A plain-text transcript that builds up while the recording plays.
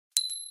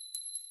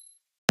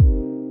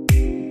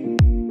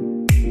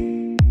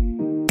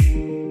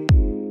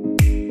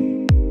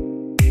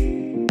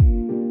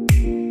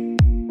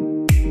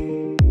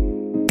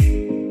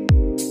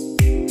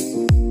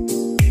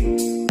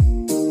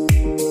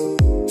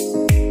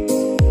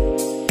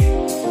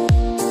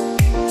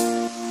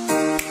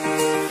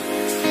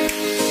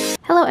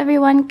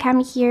everyone,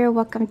 Cami here.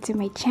 Welcome to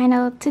my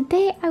channel.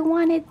 Today I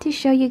wanted to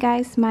show you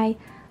guys my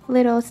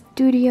little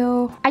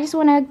studio. I just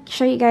want to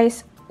show you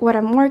guys what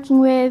I'm working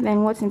with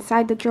and what's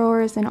inside the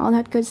drawers and all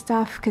that good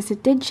stuff, because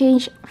it did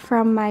change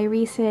from my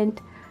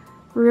recent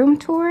room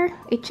tour.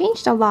 It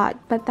changed a lot,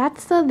 but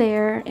that's still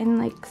there, and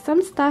like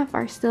some stuff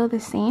are still the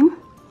same.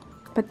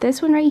 But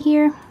this one right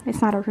here,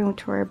 it's not a room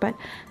tour, but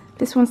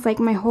this one's like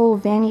my whole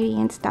vanity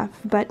and stuff.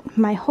 But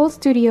my whole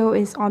studio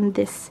is on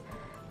this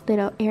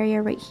little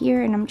area right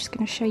here, and I'm just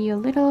gonna show you a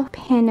little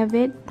pan of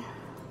it.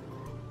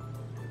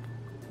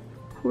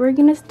 We're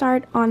gonna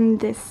start on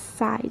this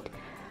side.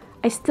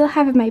 I still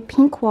have my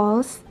pink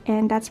walls,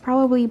 and that's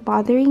probably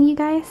bothering you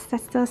guys.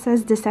 That still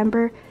says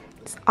December.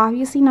 It's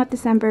obviously not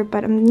December,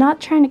 but I'm not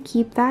trying to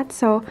keep that,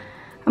 so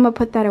I'm gonna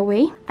put that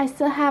away. I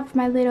still have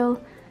my little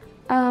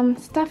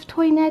stuffed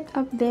toy net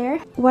up there.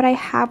 What I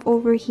have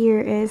over here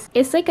is,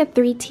 it's like a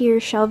 3-tier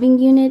shelving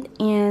unit,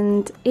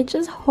 and it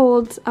just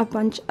holds a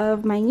bunch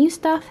of my new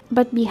stuff.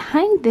 But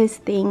behind this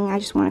thing, I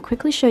just want to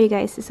quickly show you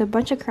guys, it's a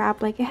bunch of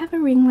crap. Like I have a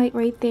ring light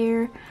right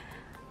there,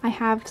 I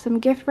have some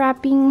gift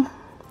wrapping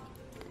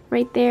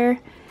right there,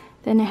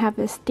 then I have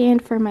a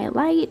stand for my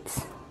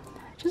lights,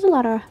 just a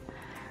lot of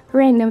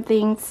random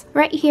things.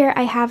 Right here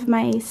I have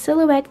my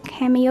Silhouette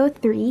Cameo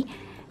 3,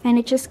 and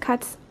it just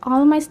cuts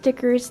all of my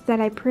stickers that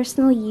I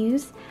personally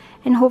use,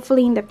 and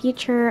hopefully in the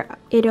future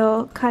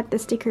it'll cut the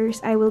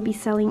stickers I will be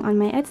selling on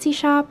my Etsy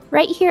shop.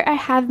 Right here I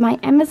have my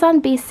Amazon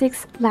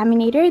Basics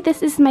laminator.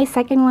 This is my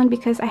second one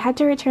because I had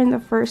to return the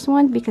first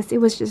one because it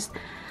was just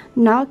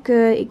not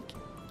good. It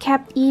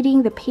kept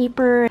eating the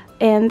paper.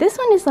 And this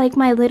one is like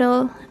my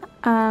little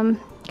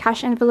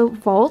cash envelope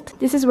vault.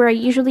 This is where I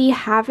usually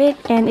have it,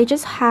 and it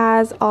just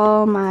has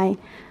all my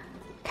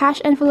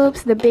cash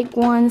envelopes, the big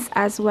ones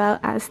as well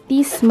as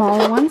these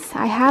small ones.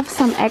 I have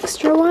some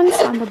extra ones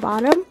on the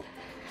bottom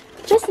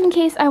just in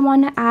case I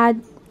want to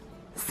add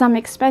some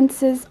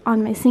expenses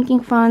on my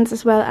sinking funds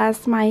as well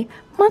as my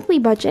monthly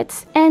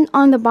budgets. And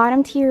on the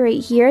bottom tier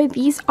right here,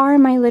 these are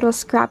my little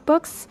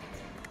scrapbooks.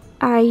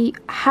 I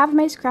have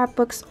my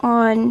scrapbooks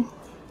on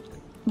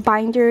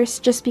binders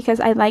just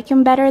because I like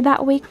them better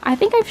that way. I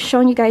think I've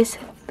shown you guys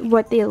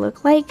what they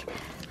look like,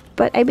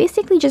 but I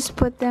basically just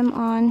put them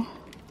on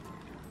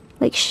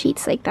like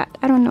sheets like that.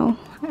 I don't know,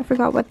 I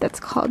forgot what that's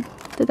called.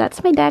 So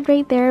that's my dad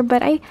right there.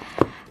 But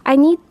I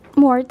need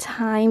more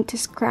time to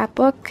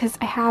scrapbook because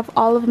I have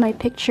all of my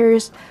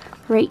pictures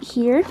right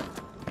here,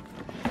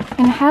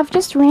 and I have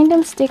just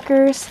random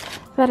stickers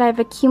that I've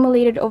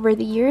accumulated over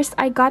the years.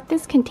 I got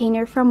this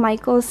container from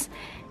Michael's,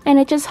 and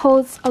it just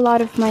holds a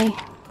lot of my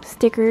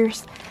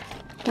stickers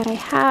that I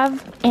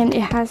have, and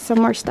it has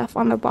some more stuff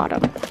on the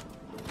bottom.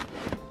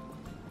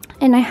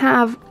 And I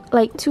have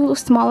like 2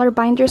 smaller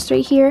binders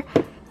right here.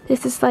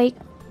 This is like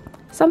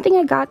something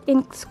I got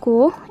in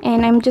school,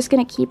 and I'm just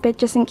gonna keep it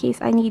just in case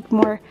I need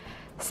more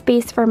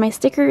space for my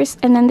stickers.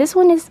 And then this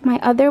one is my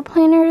other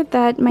planner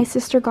that my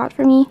sister got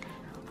for me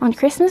on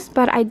Christmas,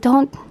 but I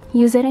don't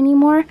use it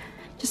anymore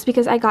just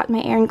because I got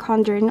my Erin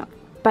Condren,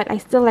 but I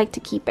still like to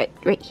keep it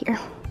right here.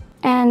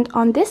 And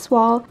on this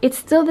wall, it's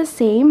still the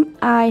same.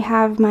 I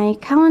have my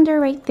calendar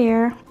right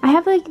there. I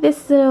have like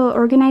this little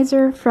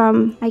organizer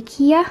from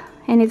IKEA,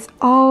 and it's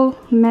all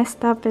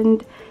messed up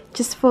and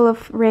just full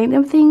of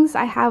random things.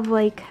 I have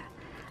like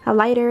a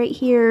lighter right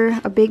here,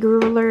 a big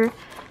ruler,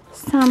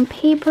 some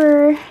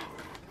paper,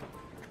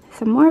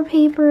 some more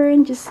paper,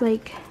 and just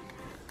like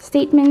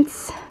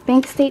statements,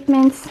 bank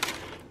statements,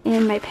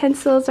 and my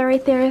pencils are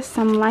right there,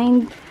 some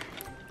lined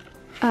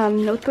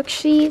notebook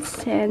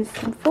sheets, and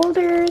some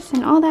folders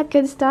and all that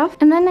good stuff.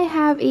 And then I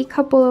have a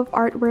couple of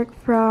artwork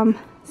from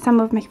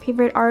some of my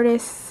favorite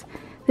artists.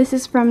 This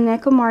is from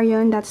Neko Mario,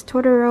 and that's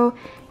Totoro.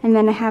 And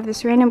then I have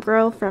this random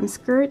girl from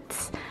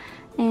Skirts,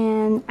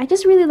 and I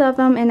just really love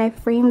them, and I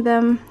framed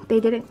them. They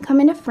didn't come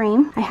in a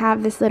frame. I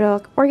have this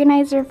little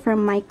organizer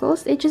from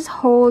Michael's. It just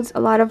holds a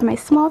lot of my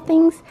small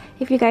things.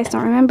 If you guys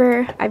don't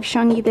remember, I've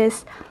shown you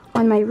this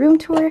on my room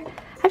tour.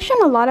 I've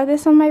shown a lot of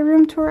this on my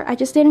room tour. I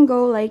just didn't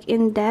go like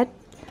in depth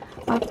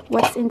of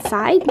what's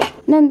inside.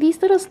 And then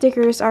these little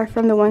stickers are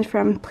from the ones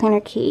from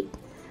Planner Kate.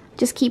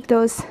 Just keep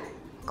those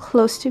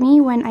close to me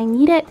when I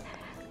need it.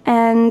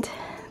 And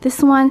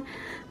this one,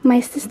 my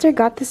sister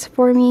got this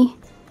for me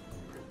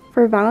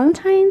for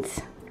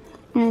Valentine's,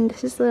 and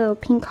this is a little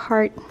pink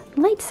heart. It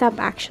lights up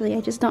actually,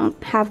 I just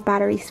don't have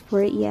batteries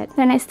for it yet.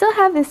 Then I still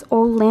have this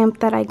old lamp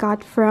that I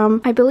got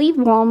from, I believe,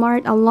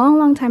 Walmart a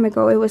long time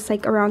ago. It was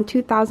like around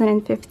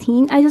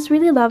 2015. I just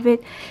really love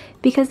it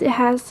because it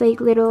has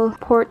like little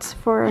ports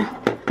for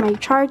my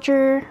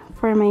charger,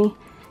 for my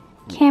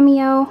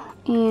Cameo,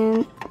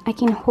 and I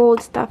can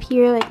hold stuff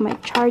here like my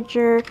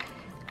charger,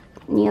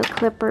 nail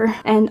clipper,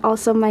 and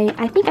also my,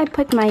 I think I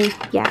put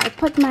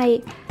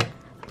my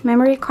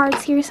memory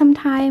cards here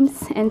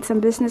sometimes, and some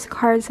business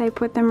cards. I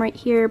put them right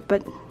here,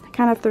 but I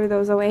kind of threw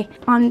those away.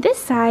 On this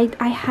side,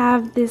 I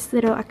have this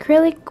little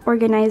acrylic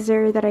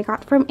organizer that I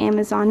got from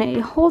Amazon.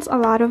 It holds a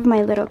lot of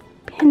my little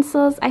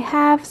pencils. I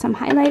have some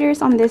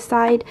highlighters on this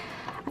side.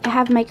 I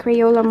have my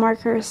Crayola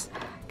markers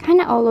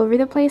kind of all over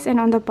the place, and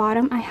on the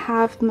bottom I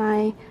have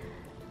my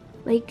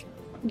like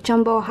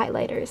jumbo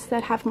highlighters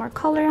that have more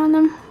color on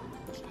them.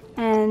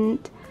 And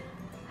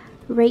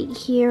right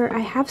here I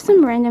have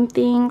some random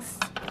things.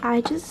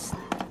 I just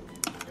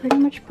pretty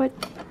much put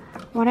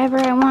whatever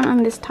I want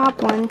on this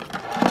top one.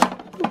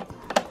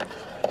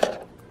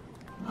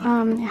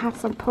 I have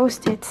some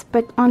post-its,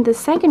 but on the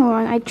second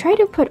one I try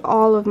to put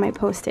all of my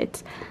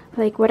post-its,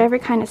 like whatever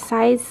kind of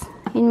size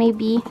it may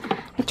be.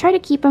 I try to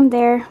keep them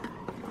there,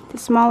 the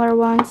smaller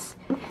ones.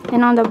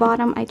 And on the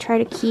bottom I try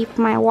to keep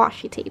my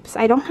washi tapes.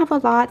 I don't have a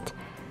lot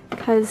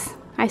because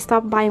I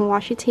stopped buying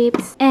washi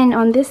tapes. And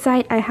on this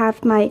side I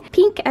have my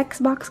pink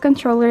Xbox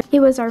controller. It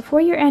was our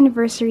 4-year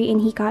anniversary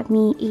and he got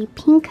me a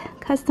pink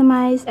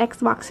customized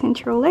Xbox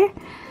controller.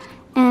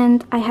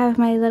 And I have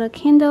my little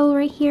candle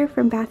right here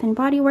from Bath and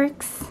Body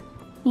Works.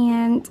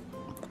 And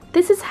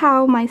this is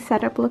how my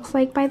setup looks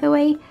like, by the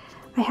way.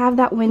 I have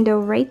that window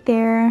right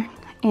there,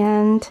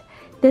 and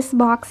this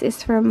box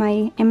is from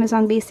my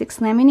Amazon Basics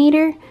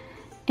laminator,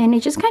 and it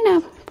just kind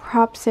of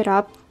props it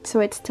up so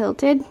it's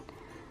tilted.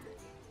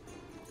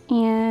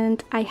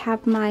 And I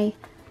have my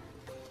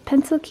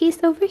pencil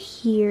case over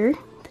here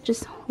that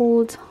just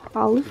holds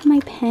all of my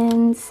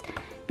pens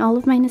and all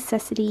of my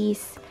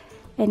necessities.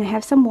 And I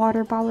have some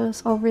water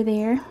bottles over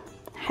there.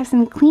 I have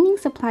some cleaning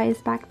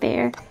supplies back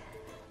there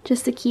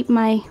just to keep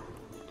my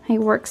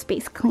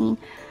workspace clean.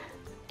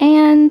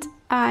 And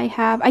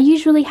I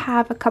usually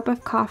have a cup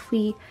of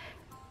coffee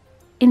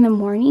in the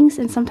mornings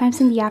and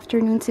sometimes in the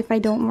afternoons if I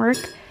don't work.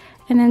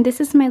 And then this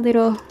is my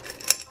little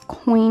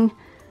coin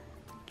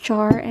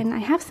jar, and I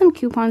have some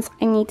coupons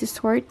I need to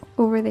sort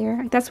over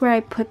there. That's where I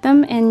put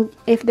them, and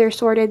if they're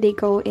sorted they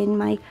go in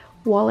my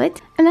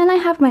wallet. And then I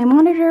have my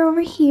monitor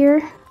over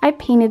here. I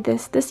painted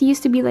this. This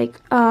used to be like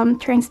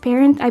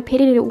transparent. I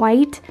painted it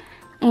white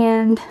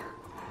and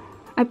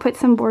I put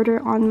some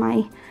border on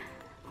my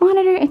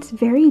monitor. It's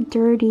very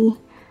dirty,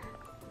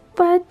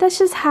 but that's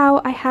just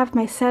how I have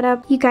my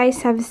setup. You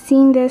guys have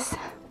seen this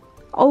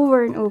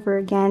over and over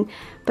again,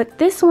 but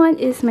this one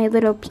is my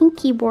little pink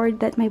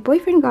keyboard that my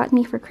boyfriend got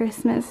me for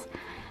Christmas.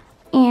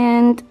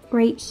 And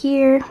right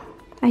here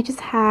I just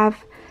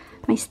have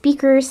my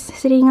speakers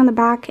sitting on the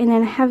back, and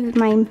then I have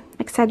my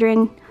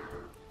Excedrin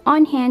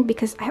on hand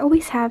because I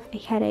always have a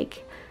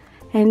headache.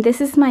 And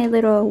this is my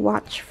little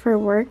watch for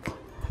work.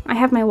 I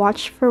have my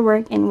watch for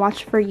work and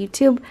watch for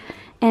YouTube,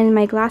 and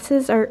my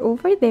glasses are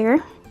over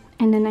there,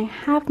 and then I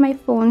have my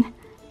phone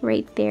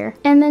right there.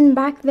 And then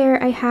back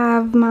there I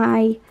have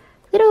my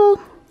little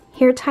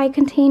hair tie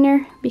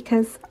container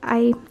because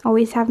I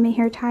always have my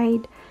hair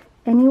tied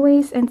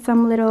anyways, and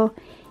some little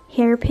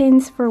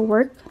hairpins for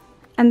work.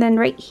 And then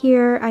right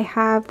here I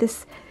have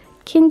this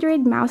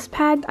Kindred mouse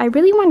pad. I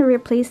really want to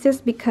replace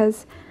this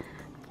because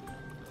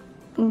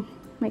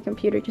my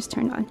computer just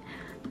turned on.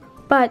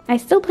 But I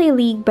still play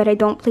League, but I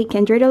don't play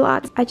Kindred a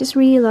lot. I just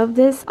really love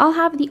this. I'll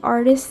have the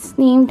artist's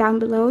name down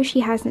below.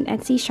 She has an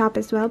Etsy shop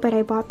as well, but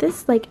I bought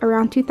this like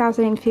around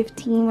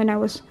 2015 when I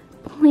was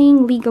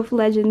playing League of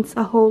Legends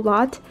a whole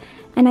lot.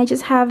 And I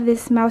just have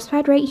this mouse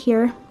pad right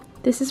here.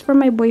 This is from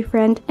my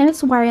boyfriend, and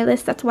it's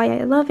wireless. That's why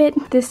I love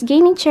it. This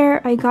gaming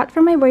chair I got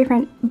from my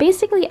boyfriend.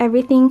 Basically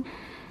everything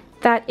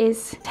that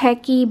is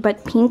techie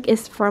but pink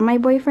is from my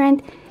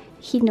boyfriend.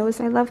 He knows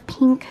I love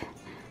pink.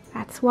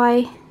 That's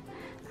why.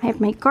 I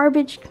have my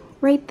garbage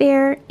right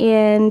there,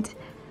 and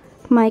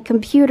my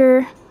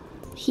computer.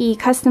 He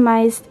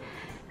customized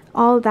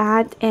all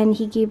that, and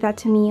he gave that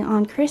to me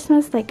on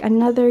Christmas like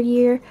another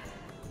year.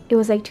 It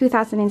was like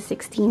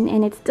 2016,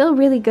 and it's still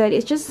really good.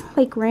 It just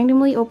like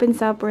randomly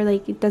opens up, or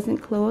like it doesn't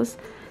close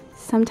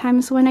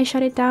sometimes when I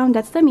shut it down.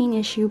 That's the main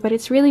issue, but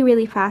it's really,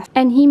 really fast,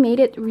 and he made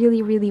it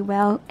really, really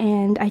well.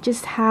 And I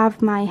just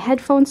have my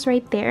headphones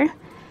right there,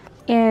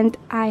 and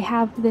I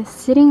have this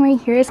sitting right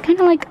here. It's kind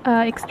of like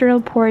an external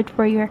port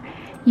for your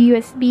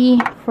USB,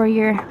 for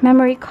your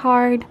memory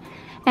card,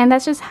 and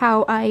that's just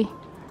how I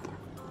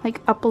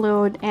like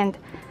upload and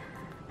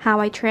how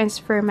I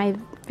transfer my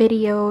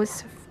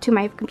videos to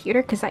my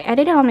computer, because I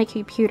edit it on my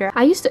computer.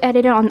 I used to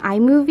edit it on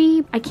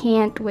iMovie. I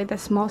can't with a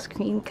small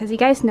screen because you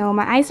guys know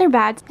my eyes are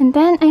bad. And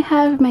then I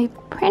have my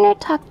printer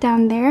tucked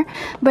down there,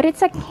 but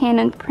it's a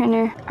Canon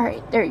printer.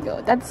 Alright, there you go.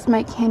 That's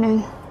my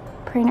Canon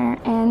printer,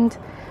 and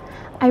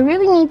I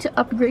really need to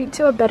upgrade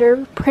to a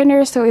better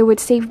printer so it would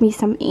save me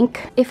some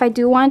ink if I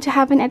do want to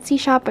have an Etsy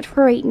shop, but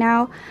for right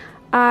now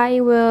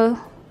I will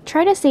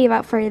try to save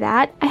up for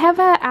that. I have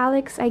a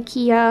Alex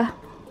IKEA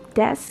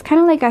desk,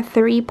 kind of like a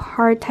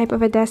 3-part type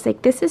of a desk.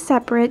 Like this is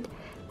separate,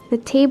 the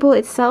table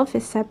itself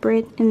is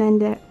separate, and then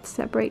that's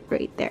separate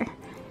right there.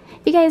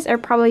 You guys are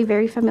probably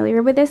very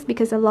familiar with this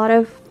because a lot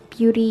of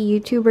beauty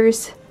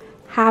YouTubers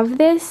have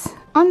this.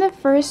 On the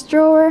first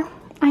drawer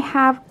I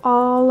have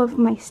all of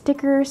my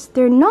stickers.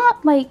 They're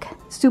not like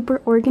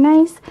super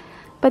organized,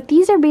 but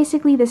these are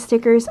basically the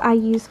stickers I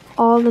use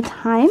all the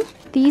time.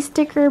 These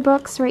sticker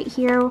books right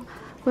here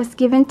was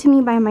given to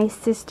me by my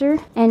sister.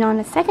 And on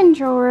the second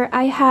drawer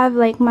I have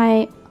like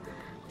my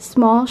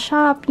small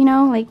shop, you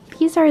know, like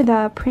these are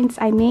the prints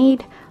I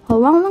made a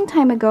long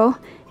time ago,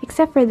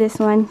 except for this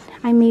one.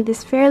 I made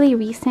this fairly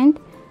recent,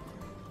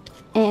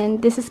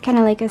 and this is kind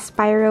of like a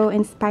Spyro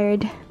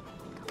inspired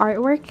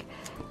artwork.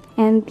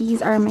 And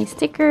these are my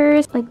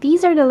stickers. Like,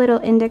 these are the little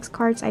index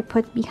cards I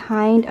put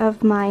behind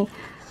of my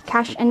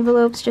cash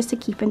envelopes just to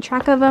keep in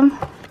track of them.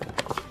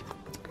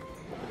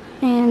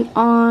 And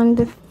on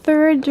the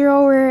third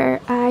drawer,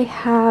 I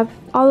have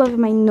all of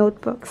my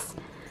notebooks.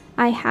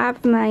 I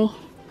have my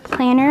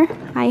planner,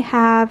 I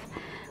have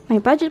my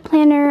budget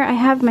planner, I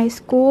have my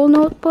school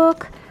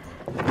notebook,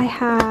 I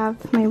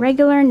have my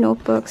regular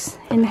notebooks,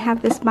 and I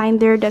have this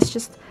binder that's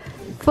just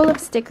full of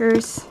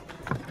stickers,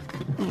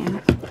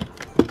 and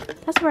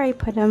that's where I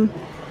put them.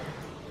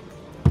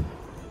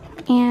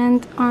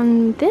 And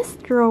on this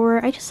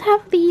drawer, I just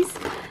have these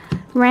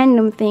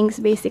random things,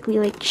 basically,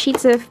 like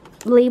sheets of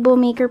label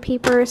maker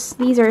papers.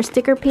 These are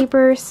sticker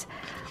papers.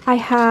 I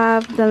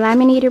have the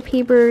laminator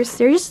papers.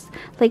 They're just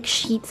like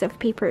sheets of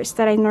papers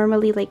that I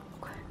normally like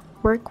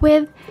work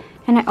with.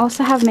 And I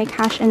also have my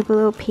cash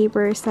envelope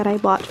papers that I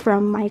bought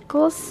from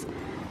Michael's.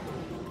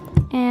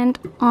 And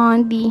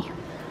on the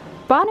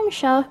bottom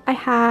shelf, I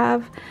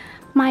have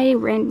my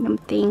random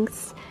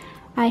things.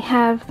 I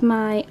have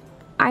my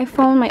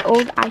iPhone, my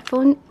old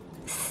iPhone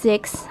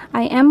 6.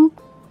 I am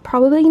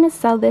probably gonna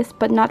sell this,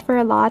 but not for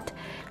a lot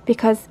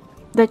because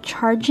the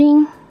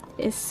charging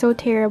is so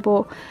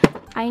terrible.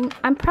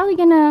 I'm probably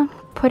gonna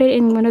put it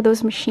in one of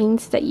those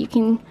machines that you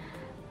can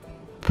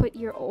put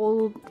your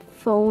old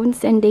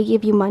phones and they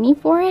give you money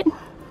for it.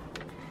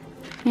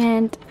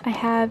 And I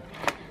have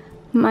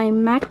my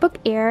MacBook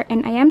Air,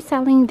 and I am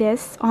selling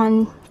this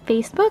on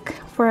Facebook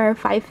for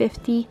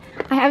 $5.50.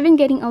 I have been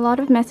getting a lot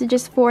of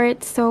messages for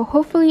it, so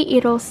hopefully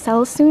it'll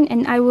sell soon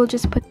and I will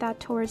just put that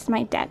towards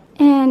my debt.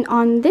 And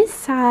on this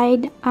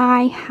side,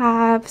 I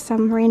have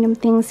some random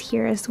things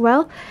here as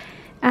well.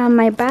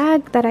 My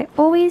bag that I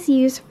always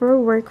use for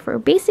work, for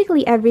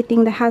basically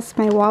everything that has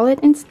my wallet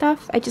and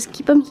stuff. I just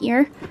keep them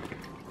here.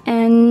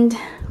 And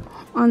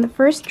on the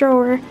first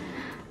drawer,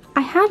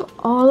 I have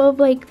all of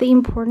like the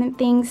important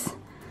things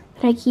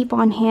that I keep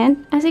on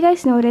hand. As you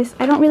guys notice,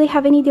 I don't really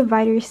have any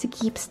dividers to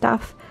keep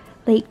stuff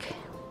like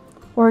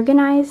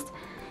organized,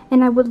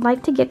 and I would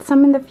like to get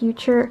some in the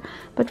future,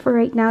 but for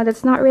right now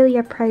that's not really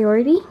a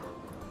priority.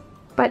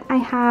 But I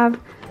have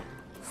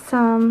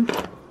some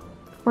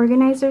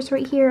organizers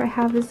right here. I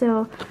have this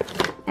little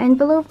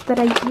envelope that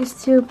I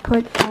used to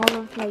put all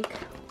of like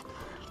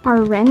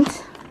our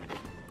rent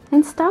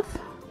and stuff.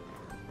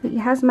 It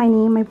has my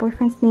name, my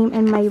boyfriend's name,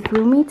 and my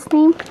roommate's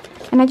name,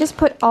 and I just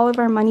put all of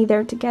our money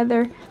there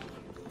together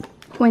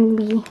when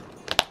we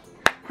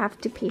have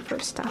to pay for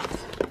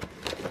stuff.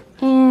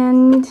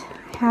 And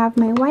I have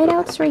my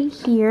whiteouts right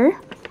here.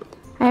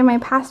 I have my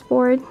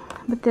passport,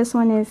 but this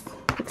one is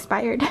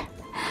expired.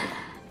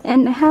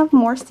 And I have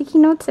more sticky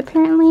notes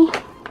apparently.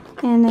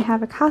 And I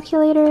have a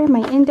calculator,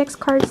 my index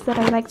cards that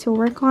I like to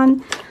work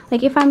on.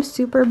 Like if I'm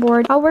super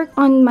bored, I'll work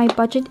on my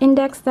budget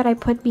index that I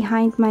put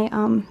behind my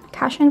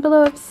cash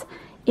envelopes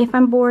if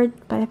I'm bored,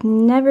 but I've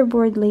never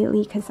bored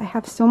lately because I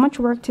have so much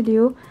work to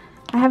do.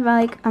 I have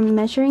like a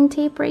measuring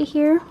tape right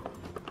here,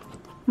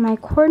 my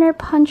corner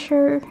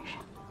puncher,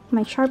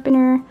 my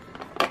sharpener,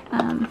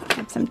 I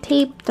have some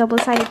tape,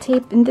 double-sided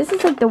tape, and this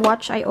is like the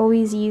watch I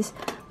always use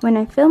when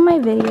I film my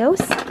videos.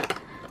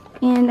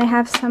 And I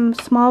have some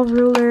small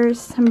rulers,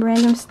 some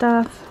random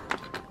stuff,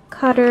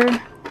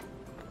 cutter,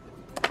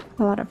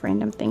 a lot of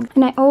random things.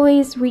 And I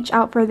always reach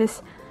out for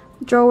this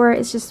drawer.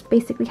 It just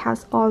basically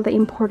has all the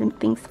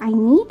important things I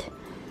need.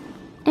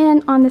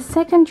 And on the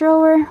second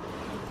drawer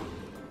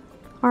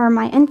are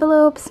my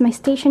envelopes, my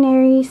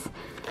stationaries,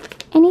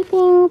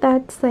 anything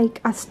that's like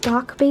a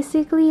stock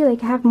basically.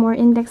 Like I have more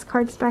index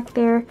cards back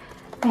there.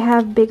 I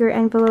have bigger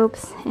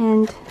envelopes,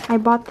 and I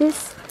bought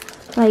this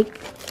like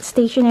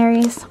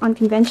stationaries on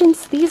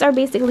conventions. These are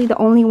basically the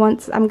only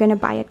ones I'm gonna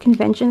buy at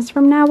conventions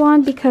from now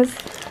on, because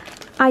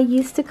I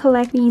used to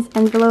collect these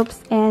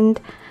envelopes and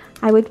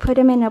I would put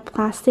them in a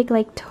plastic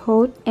like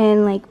tote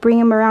and like bring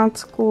them around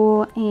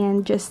school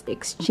and just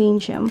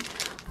exchange them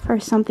for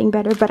something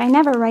better. But I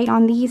never write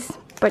on these,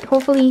 but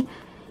hopefully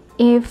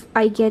if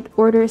I get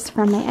orders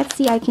from my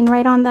Etsy, I can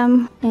write on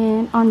them.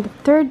 And on the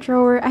third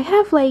drawer, I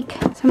have like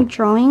some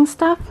drawing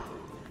stuff.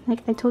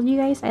 Like I told you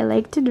guys, I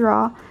like to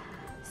draw,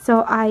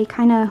 so I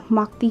kind of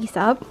mock these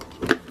up.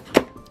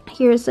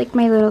 Here's like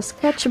my little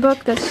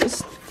sketchbook that's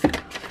just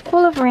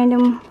full of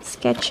random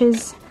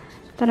sketches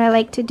that I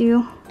like to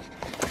do.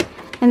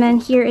 And then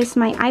here is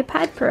my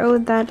iPad Pro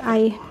that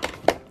I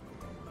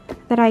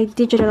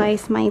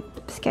digitalize my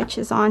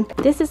sketches on.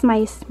 This is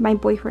my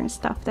boyfriend's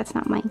stuff. That's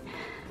not mine.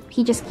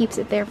 He just keeps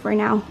it there for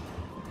now.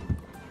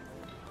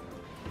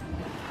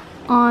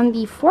 On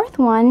the fourth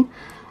one,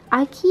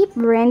 I keep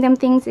random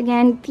things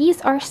again. These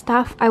are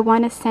stuff I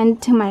want to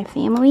send to my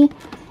family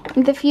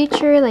in the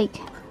future, like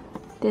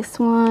this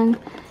one.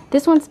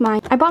 This one's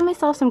mine. I bought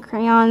myself some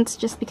crayons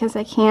just because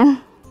I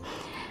can.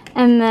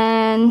 And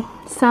then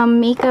some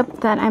makeup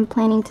that I'm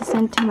planning to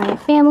send to my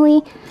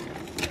family.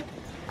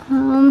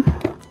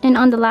 And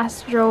on the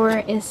last drawer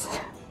is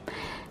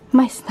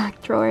my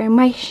snack drawer,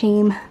 my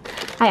shame.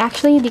 I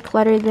actually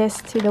decluttered this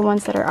to the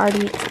ones that are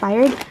already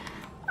expired.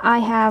 I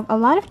have a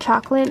lot of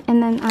chocolate,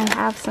 and then I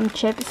have some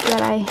chips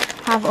that I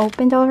have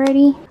opened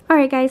already.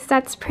 Alright guys,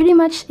 that's pretty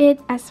much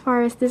it as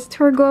far as this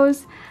tour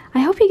goes. I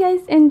hope you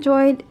guys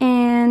enjoyed,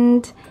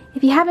 and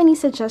if you have any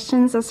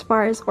suggestions as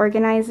far as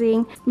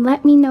organizing,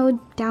 let me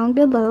know down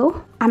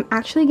below. I'm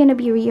actually going to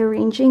be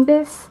rearranging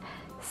this,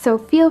 so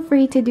feel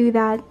free to do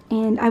that,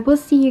 and I will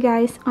see you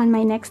guys on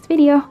my next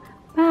video.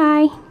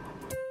 Bye!